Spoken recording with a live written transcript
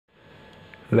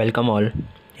Welcome all.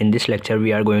 In this lecture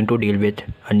we are going to deal with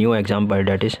a new example,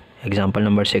 that is example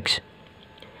number 6.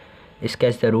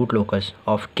 Sketch the root locus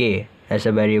of k as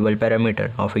a variable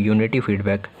parameter of a unity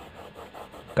feedback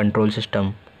control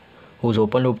system whose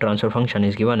open loop transfer function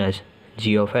is given as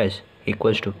g of s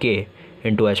equals to k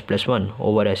into s plus 1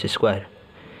 over s square.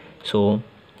 So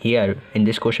here in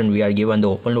this question we are given the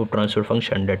open loop transfer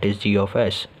function, that is g of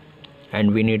s,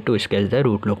 and we need to sketch the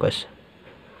root locus.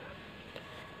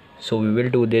 So we will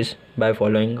do this by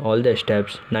following all the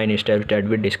 9 steps that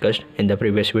we discussed in the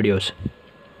previous videos.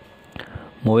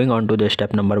 Moving on to the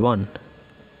step number 1,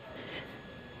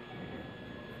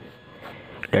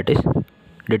 that is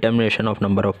determination of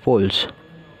number of poles.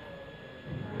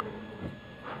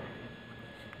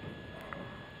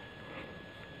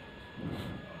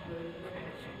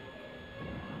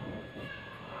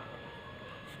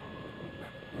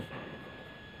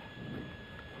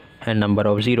 And number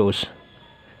of zeros.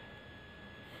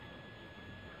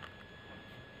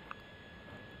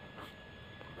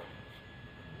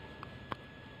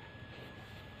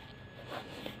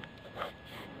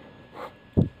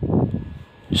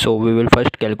 So we will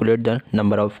first calculate the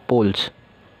number of poles.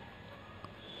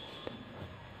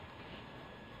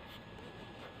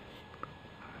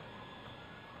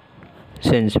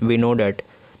 Since we know that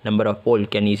number of poles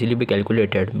can easily be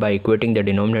calculated by equating the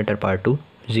denominator part to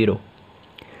 0.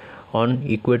 On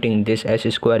equating this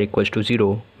s square equals to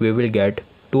 0, we will get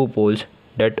two poles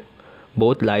that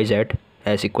both lies at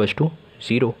s equals to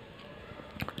 0.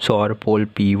 So our pole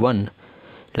P1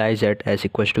 lies at s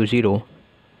equals to 0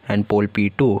 and pole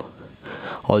P2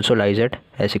 also lies at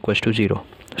s equals to 0.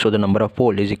 So the number of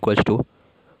pole is equals to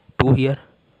 2 here.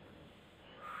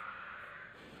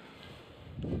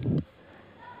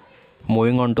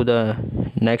 Moving on to the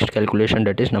next calculation,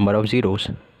 that is number of zeros.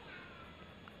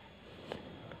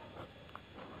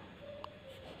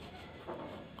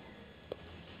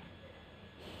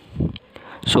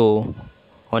 So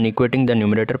on equating the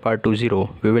numerator part to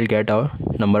 0, we will get our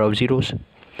number of zeros.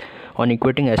 On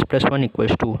equating s plus 1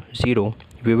 equals to 0,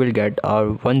 we will get our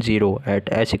 1 0 at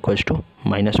s equals to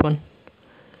minus 1.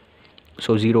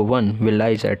 So 0 1 will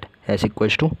lies at s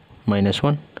equals to minus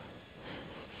 1.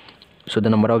 So the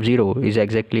number of 0 is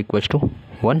exactly equals to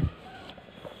 1.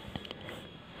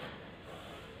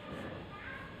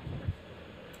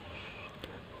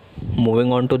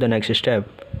 Moving on to the next step,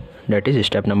 that is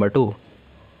step number 2.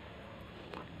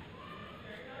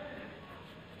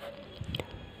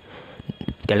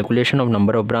 Calculation of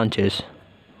number of branches.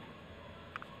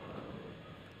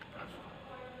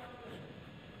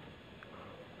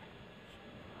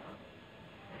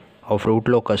 Of root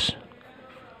locus.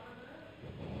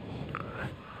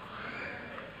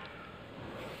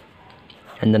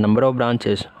 And the number of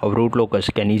branches of root locus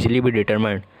can easily be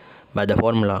determined by the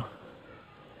formula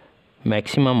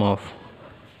maximum of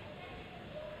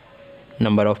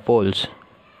number of poles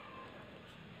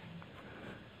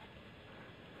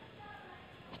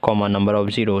comma number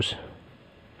of zeros.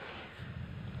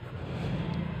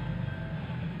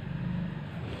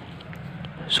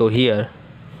 So here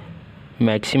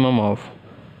maximum of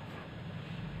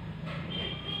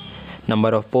number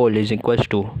of pole is equals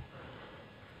to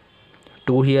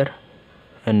 2 here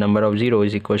and number of 0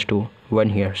 is equals to 1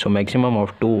 here. So maximum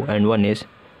of 2 and 1 is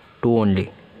 2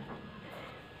 only.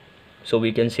 So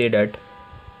we can say that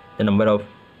the number of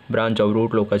branch of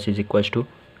root locus is equals to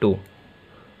 2.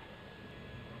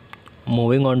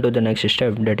 Moving on to the next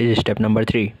step, that is step number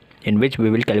 3, in which we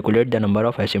will calculate the number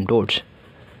of asymptotes.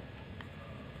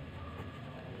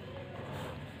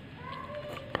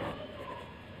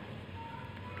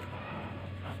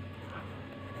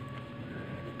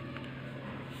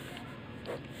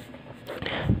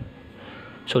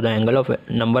 So the angle of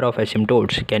number of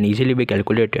asymptotes can easily be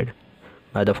calculated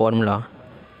by the formula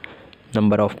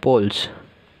number of poles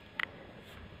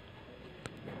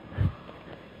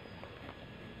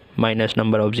minus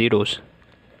number of zeros.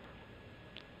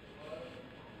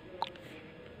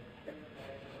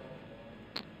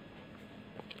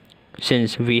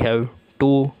 Since we have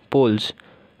 2 poles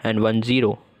and 1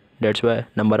 0, that's why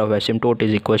number of asymptote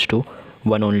is equals to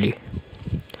 1 only.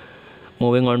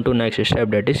 Moving on to next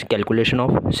step, that is calculation of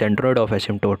centroid of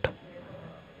asymptote.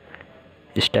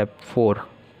 Step 4.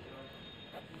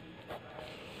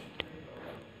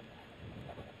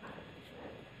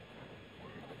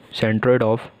 Centroid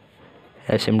of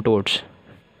asymptotes.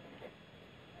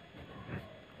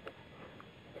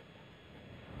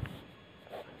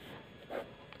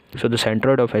 So the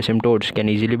centroid of asymptotes can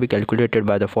easily be calculated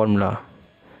by the formula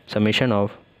summation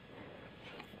of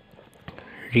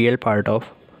real part of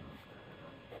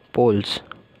poles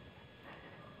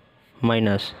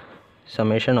minus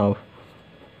summation of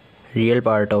real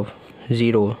part of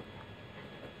 0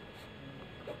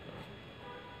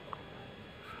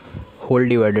 whole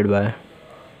divided by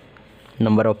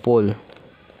number of pole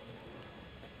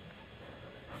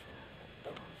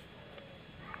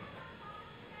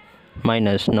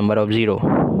minus number of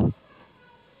 0.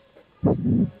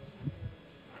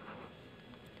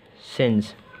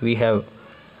 Since we have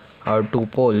our two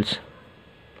poles,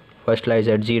 first lies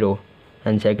at 0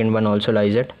 and second one also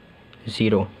lies at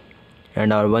 0,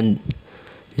 and our 1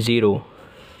 0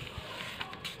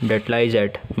 that lies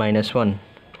at -1.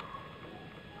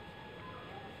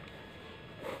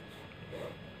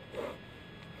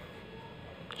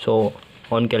 So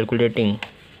on calculating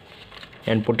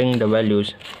and putting the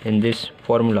values in this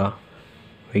formula,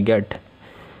 we get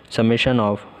summation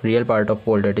of real part of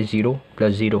pole, that is 0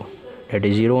 plus 0, that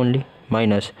is 0 only,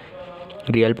 minus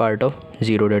real part of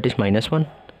 0, that is -1,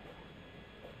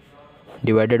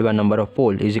 divided by number of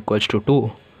pole is equals to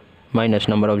 2 minus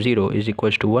number of 0 is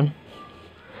equals to 1.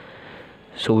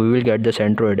 So we will get the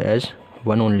centroid as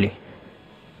 1 only.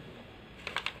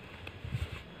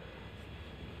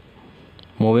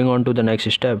 Moving on to the next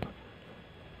step,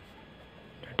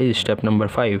 that is step number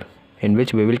 5, in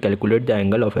which we will calculate the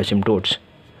angle of asymptotes.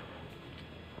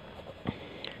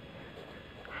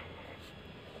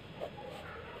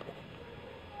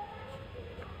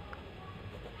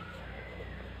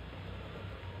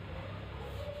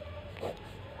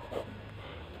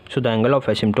 So the angle of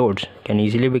asymptotes can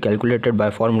easily be calculated by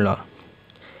formula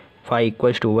phi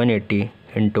equals to 180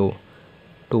 into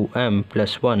 2m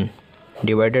plus 1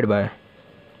 divided by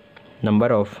number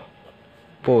of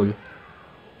pole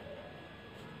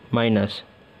minus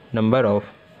number of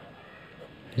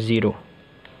 0.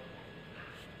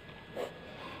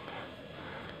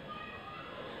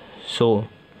 So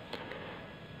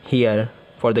here,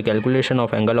 for the calculation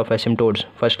of angle of asymptotes,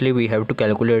 firstly we have to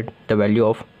calculate the value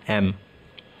of m,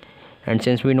 and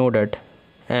since we know that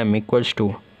m equals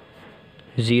to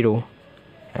 0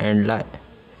 and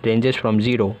ranges from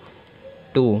 0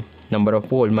 to number of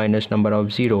pole minus number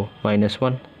of 0 minus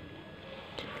 1,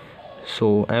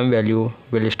 so m value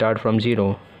will start from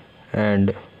 0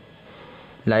 and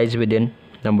lies within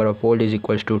number of pole is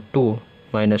equals to 2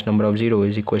 minus number of 0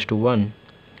 is equals to 1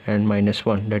 and minus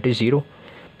 1, that is 0.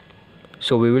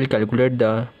 So we will calculate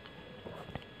the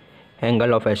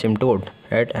angle of asymptote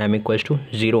at m equals to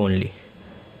 0 only.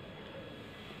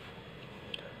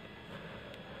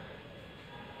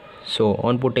 So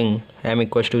on putting m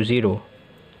equals to 0,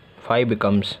 phi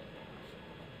becomes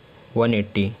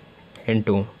 180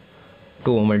 into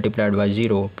 2 multiplied by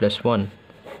 0 plus 1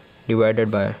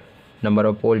 divided by number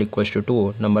of pole equals to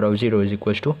 2, number of 0 is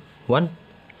equals to 1.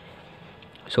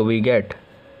 So we get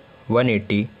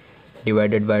 180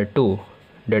 divided by 2,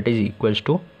 that is equals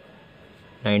to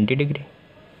 90 degree.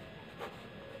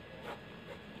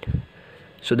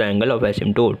 So the angle of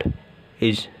asymptote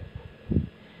is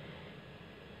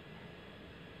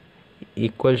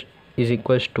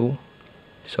equals to,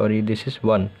 sorry, this is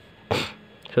 1.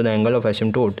 So the angle of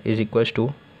asymptote is equals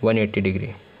to 180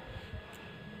 degree.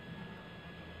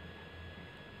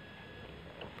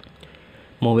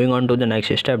 Moving on to the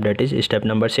next step, that is step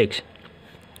number 6.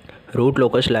 Root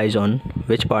locus lies on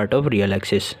which part of real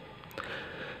axis?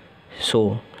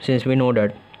 So since we know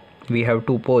that we have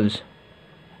two poles,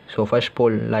 so first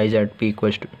pole lies at p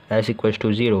equals to s equals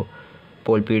to 0,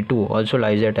 pole p2 also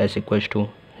lies at s equals to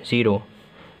 0,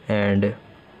 and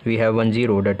we have 1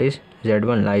 0, that is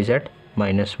z1 lies at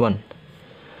 -1.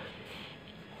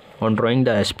 On drawing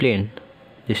the s plane,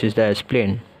 this is the s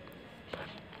plane,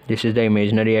 this is the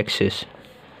imaginary axis,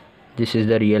 this is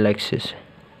the real axis.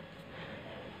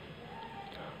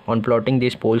 On plotting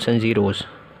these poles and zeros,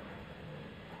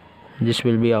 this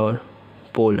will be our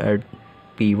pole at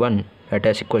p1 at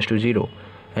s equals to 0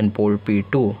 and pole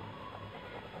p2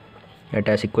 at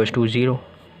s equals to 0,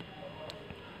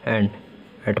 and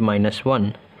at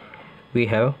 -1 we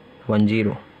have 1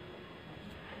 0.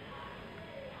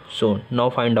 So now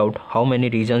find out how many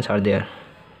regions are there.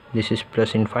 This is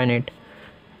plus infinite,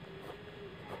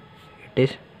 it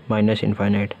is minus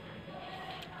infinite.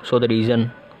 So the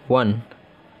region 1,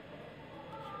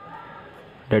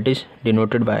 that is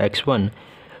denoted by x1,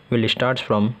 will start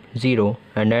from 0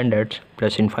 and end at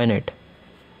plus infinite.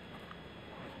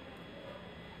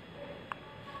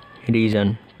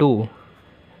 Region 2,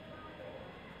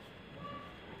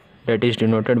 that is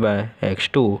denoted by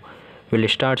x2, will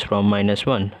start from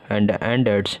 -1 and end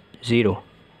at 0.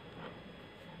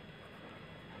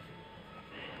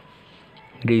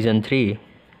 Region 3,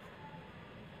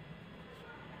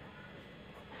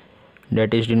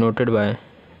 that is denoted by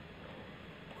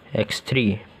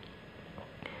x3,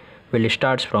 will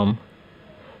start from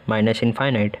minus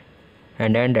infinite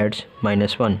and end at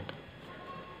 -1.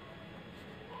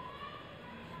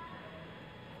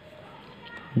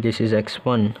 This is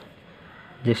x1,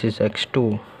 this is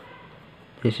x2,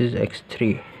 this is x3.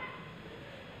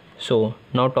 So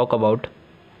now talk about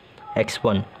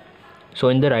x1. So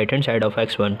in the right hand side of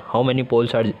x1, how many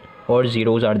poles are or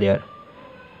zeros are there?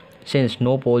 Since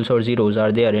no poles or zeros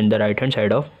are there in the right hand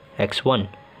side of x1,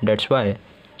 that's why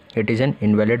it is an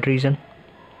invalid region.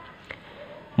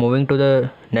 Moving to the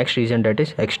next region, that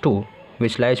is x2,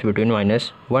 which lies between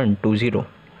 -1 to 0,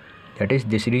 that is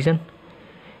this region.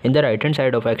 In the right hand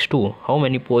side of x2, how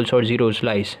many poles or zeros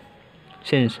lies?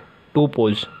 Since 2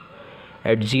 poles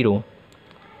at 0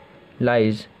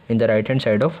 lies in the right hand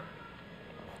side of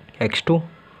x2,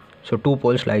 so 2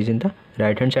 poles lies in the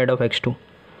right hand side of x2.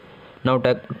 Now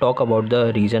talk about the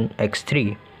region x3.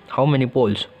 How many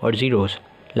poles or zeros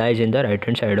lies in the right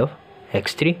hand side of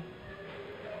x3?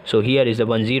 So here is the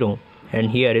 1 0 and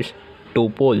here is 2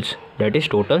 poles, that is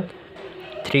total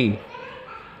 3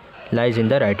 lies in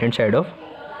the right hand side of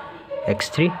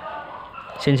x3.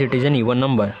 Since it is an even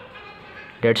number,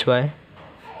 that's why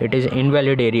it is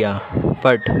invalid area,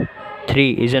 but 3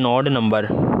 is an odd number.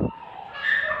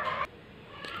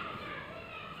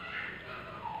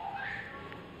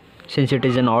 Since it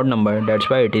is an odd number, that's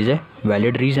why it is a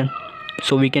valid region.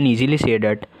 So we can easily say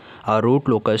that our root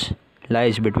locus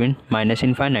lies between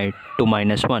 -infinite to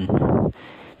 -1.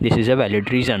 This is a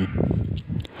valid region.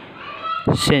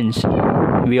 Since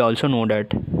we also know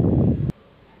that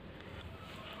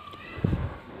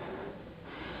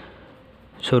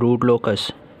root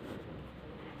locus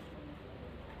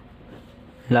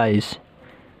lies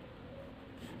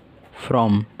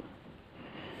from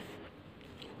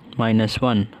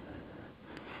 -1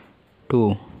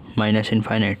 to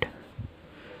 -infinite.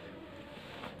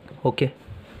 Okay,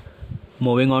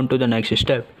 moving on to the next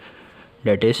step,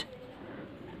 that is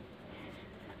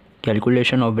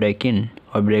calculation of break-in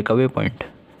or breakaway point.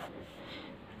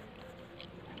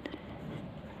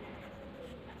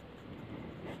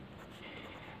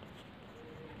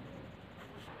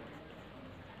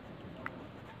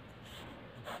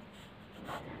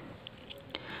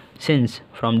 Since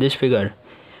from this figure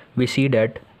we see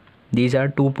that these are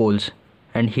 2 poles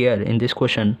and here in this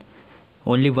question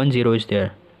only 1 0 is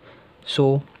there,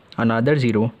 so another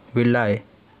 0 will lie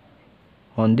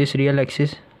on this real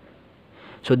axis,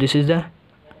 so this is the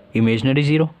imaginary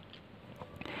 0.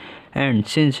 And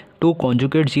since 2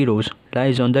 conjugate zeros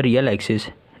lies on the real axis,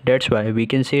 that's why we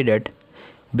can say that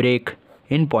break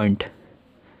in point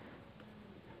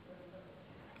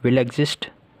will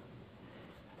exist.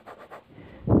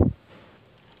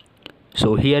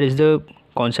 So here is the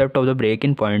concept of the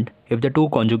break-in point. If the 2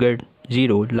 conjugate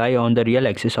 0 lie on the real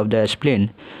axis of the S-plane,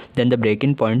 then the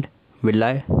break-in point will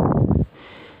lie.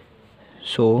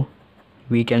 So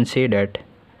we can say that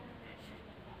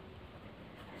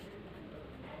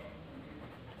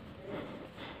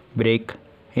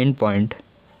break-in point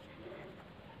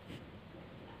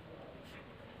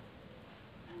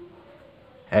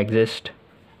exists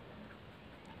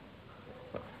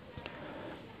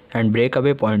and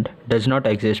breakaway point does not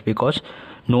exist because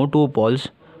no 2 poles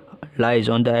lies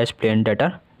on the S-plane that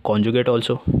are conjugate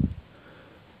also.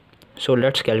 So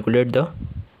let's calculate the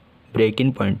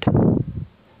break-in point.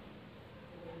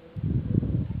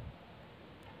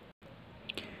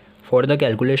 For the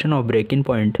calculation of break-in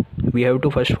point, we have to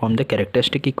first form the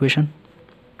characteristic equation.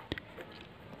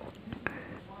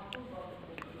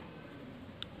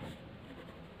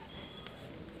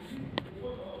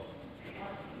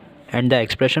 And the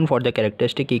expression for the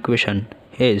characteristic equation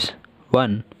is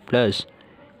 1 plus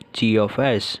g of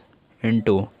s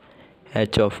into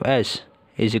h of s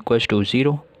is equals to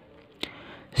 0.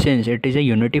 Since it is a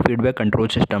unity feedback control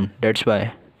system, that's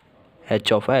why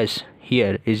h of s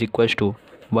here is equals to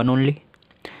 1 only.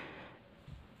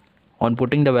 On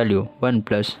putting the value 1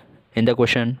 plus, in the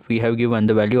question we have given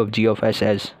the value of g of s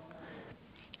as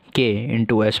k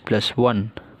into s plus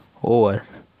 1 over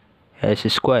s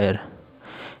square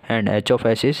and h of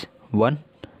s is 1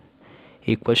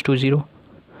 equals to 0.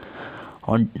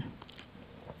 On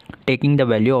taking the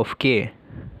value of k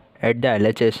at the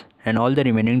LHS and all the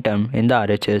remaining term in the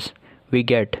RHS, we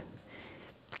get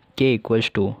k equals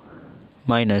to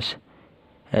minus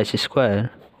s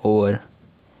square over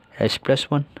s plus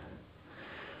 1.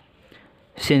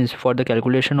 Since for the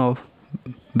calculation of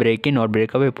break-in or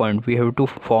breakaway point we have to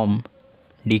form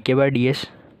dk by ds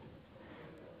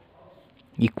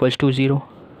equals to 0.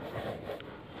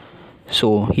 So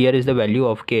here is the value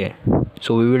of k,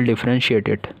 so we will differentiate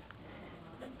it.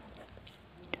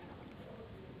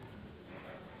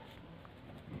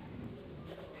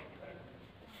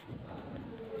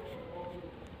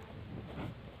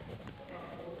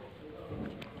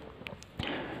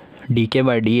 dk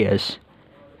by ds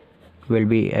will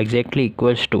be exactly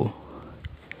equals to,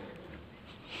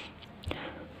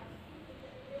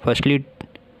 firstly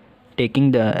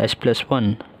taking the s plus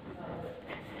 1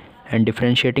 and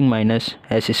differentiating minus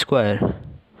s square,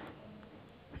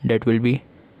 that will be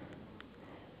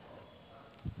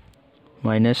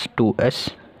minus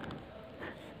 2s,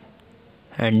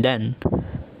 and then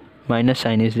minus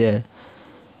sign is there,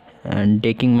 and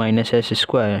taking minus s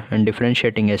square and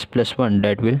differentiating s plus 1,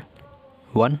 that will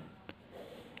 1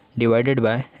 divided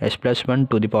by s plus 1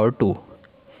 to the power 2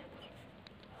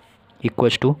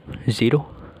 equals to 0.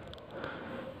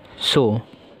 So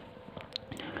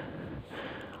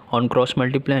on cross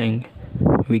multiplying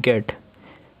we get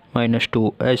minus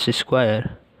 2s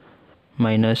square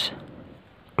minus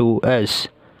 2s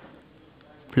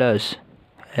plus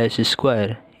s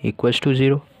square equals to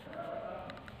 0.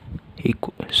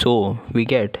 So we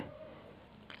get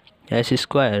s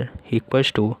square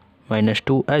equals to minus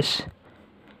 2s.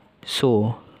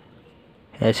 So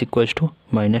s equals to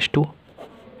minus 2.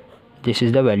 This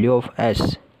is the value of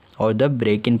s, or the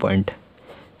break-in point.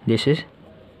 This is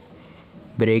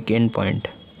break-in point.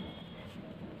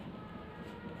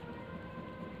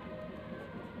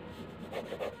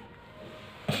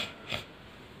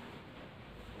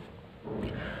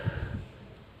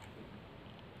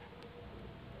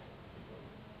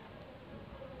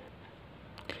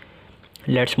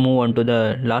 Let's move on to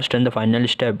the last and the final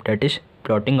step, that is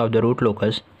plotting of the root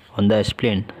locus on the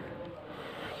S-plane.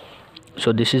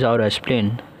 So this is our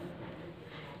S-plane.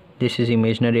 This is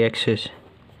imaginary axis.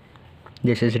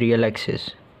 This is real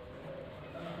axis.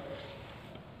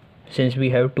 Since we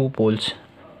have two poles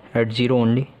at 0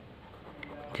 only,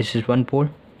 this is one pole,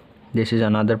 this is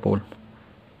another pole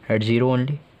at 0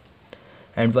 only,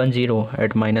 and 1 0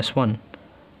 at minus 1.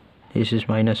 This is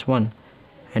minus 1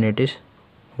 and it is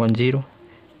 1 0.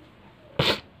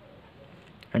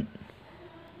 And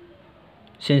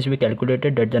since we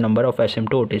calculated that the number of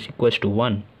asymptote is equals to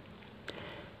 1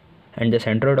 and the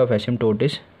centroid of asymptote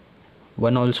is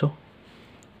 1 also,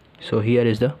 so here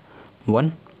is the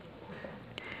 1,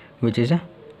 which is a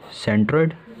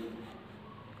centroid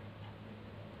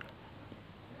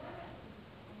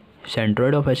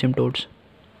of asymptotes,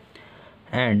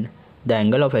 and the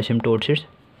angle of asymptotes is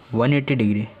 180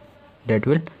 degree, that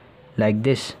will like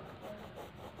this.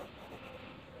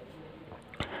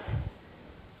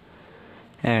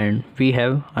 And we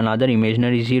have another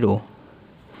imaginary 0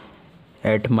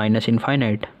 at minus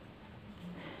infinite,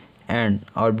 and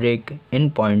our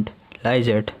break-in point lies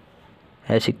at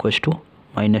s equals to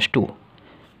minus 2.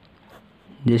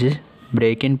 This is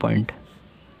break-in point.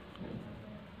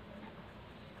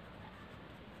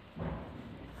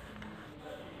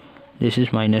 This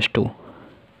is minus 2.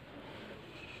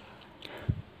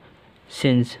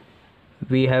 Since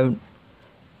we have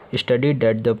studied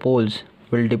that the poles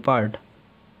will depart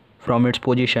from its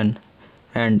position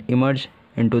and emerge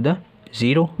into the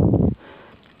 0,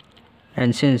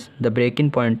 and since the break-in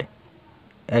point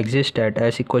exists at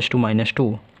s equals to minus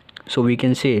 2, so we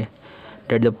can say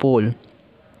that the pole,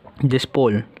 this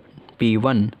pole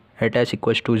P1 at s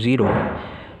equals to 0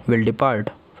 will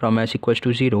depart from s equals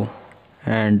to 0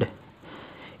 and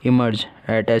emerge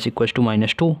at s equals to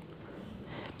minus 2,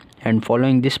 and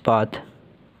following this path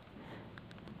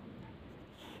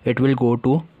it will go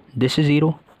to this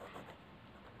 0,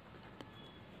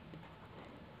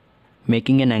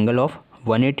 making an angle of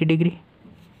 180 degree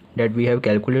that we have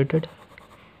calculated.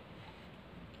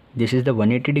 This is the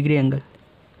 180 degree angle.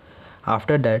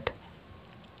 After that,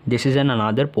 this is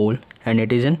another pole and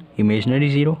it is an imaginary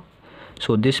 0,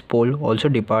 so this pole also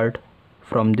depart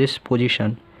from this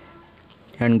position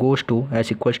and goes to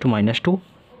s equals to minus 2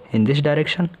 in this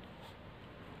direction,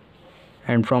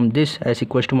 and from this s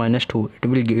equals to minus 2 it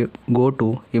will go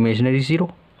to imaginary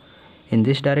 0 in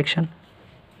this direction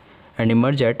and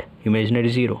emerge at imaginary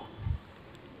 0.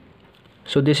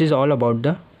 So this is all about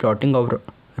the plotting of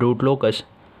root locus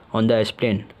on the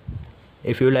S-plane.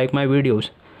 If you like my videos,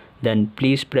 then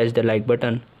please press the like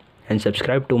button and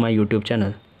subscribe to my YouTube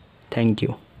channel. Thank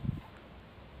you.